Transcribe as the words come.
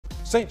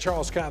St.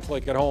 Charles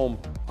Catholic at home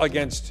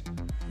against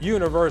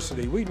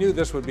University. We knew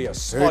this would be a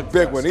slugfest.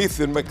 Big one.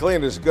 Ethan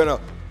McLean is going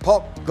to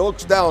pump,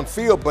 looks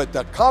downfield, but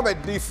the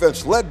Comet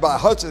defense led by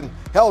Hudson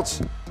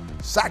Heltz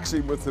sacks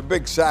him with the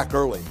big sack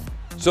early.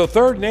 So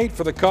 3rd and 8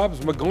 for the Cubs.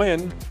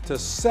 McGlynn to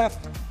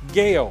Seth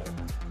Gale.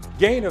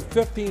 Gain of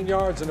 15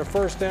 yards and a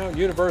first down.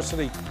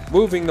 University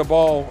moving the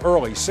ball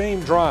early. Same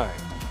drive.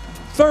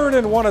 3rd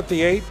and 1 at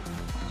the 8.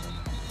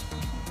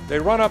 They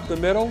run up the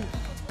middle,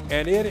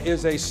 and it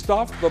is a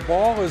stuff. The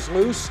ball is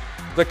loose.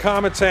 The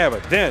Comets have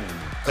it. Then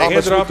they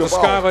hand it off to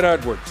Skylar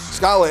Edwards.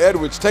 Skylar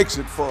Edwards takes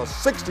it for a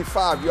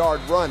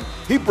 65-yard run.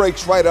 He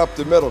breaks right up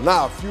the middle.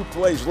 Now, a few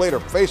plays later,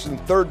 facing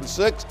 3rd and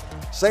 6,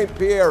 St.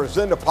 Pierre is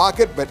in the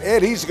pocket, but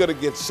Ed, he's going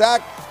to get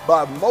sacked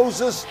by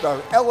Moses,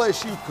 the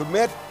LSU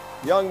commit.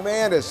 Young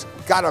man has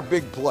got a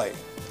big play.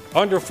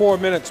 Under 4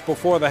 minutes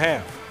before the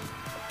half.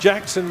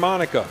 Jackson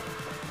Monica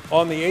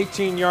on the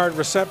 18-yard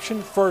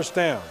reception, first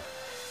down.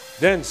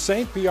 Then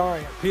St.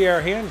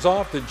 Pierre hands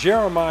off to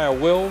Jeremiah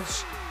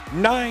Wills.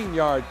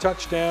 9-yard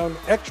touchdown,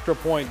 extra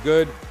point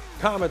good.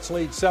 Comets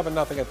lead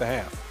 7-0 at the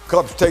half.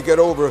 Cubs take it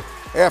over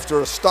after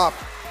a stop.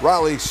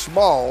 Riley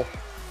Small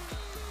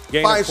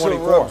Gain of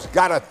 24. Rubs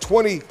got a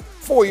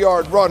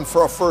 24-yard run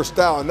for a first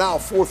down. Now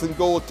 4th and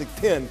goal at the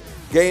 10.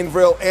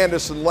 Gainville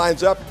Anderson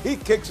lines up. He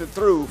kicks it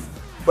through,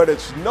 but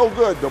it's no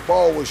good. The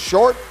ball was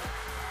short.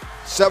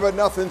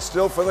 7-0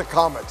 still for the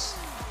Comets.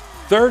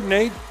 3rd and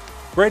 8.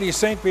 Brady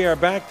St. Pierre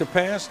back to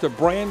pass to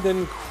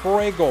Brandon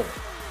Craigle.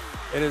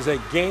 It is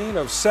a gain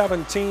of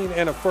 17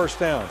 and a first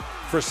down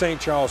for St.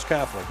 Charles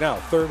Catholic. Now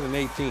 3rd and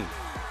 18.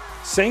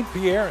 St.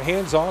 Pierre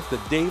hands off to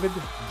David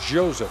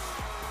Joseph.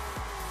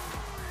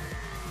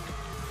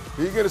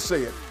 You're going to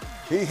see it.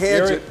 He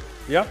hands it.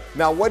 Yep.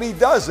 Now what he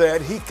does,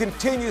 Ed, he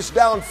continues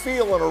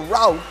downfield on a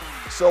route.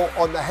 So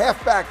on the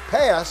halfback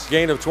pass,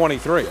 gain of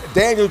 23.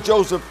 Daniel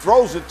Joseph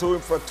throws it to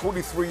him for a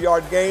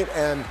 23-yard gain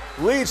and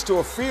leads to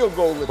a field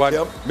goal attempt.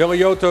 But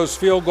Milioto's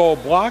field goal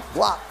blocked.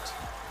 Blocked.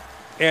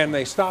 And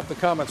they stop the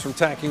Comets from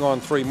tacking on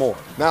 3 more.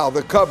 Now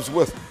the Cubs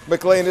with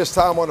McLean this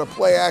time on a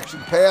play-action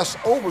pass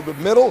over the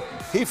middle.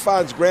 He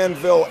finds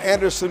Granville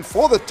Anderson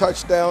for the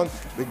touchdown.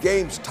 The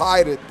game's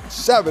tied at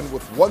 7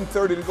 with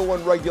 1:30 to go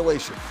in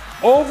regulation.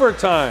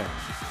 Overtime.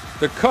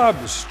 The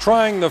Cubs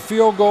trying the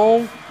field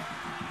goal.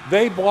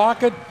 They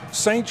block it.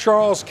 St.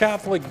 Charles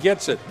Catholic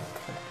gets it.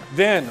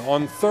 Then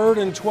on 3rd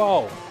and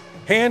 12,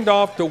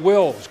 handoff to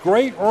Wills.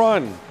 Great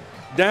run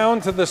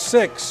down to the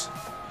 6.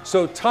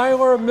 So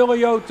Tyler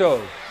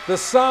Milioto, the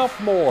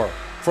sophomore,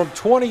 from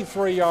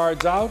 23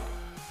 yards out.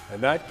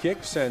 And that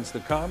kick sends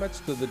the Comets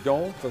to the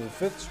Dome for the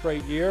 5th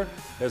straight year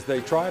as they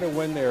try to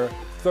win their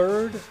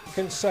 3rd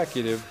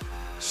consecutive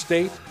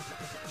state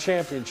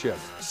championship.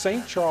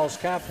 St. Charles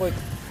Catholic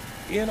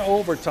in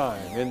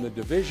overtime in the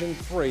Division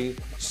III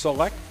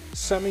Select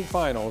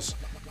Semi-Finals,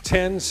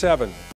 10-7.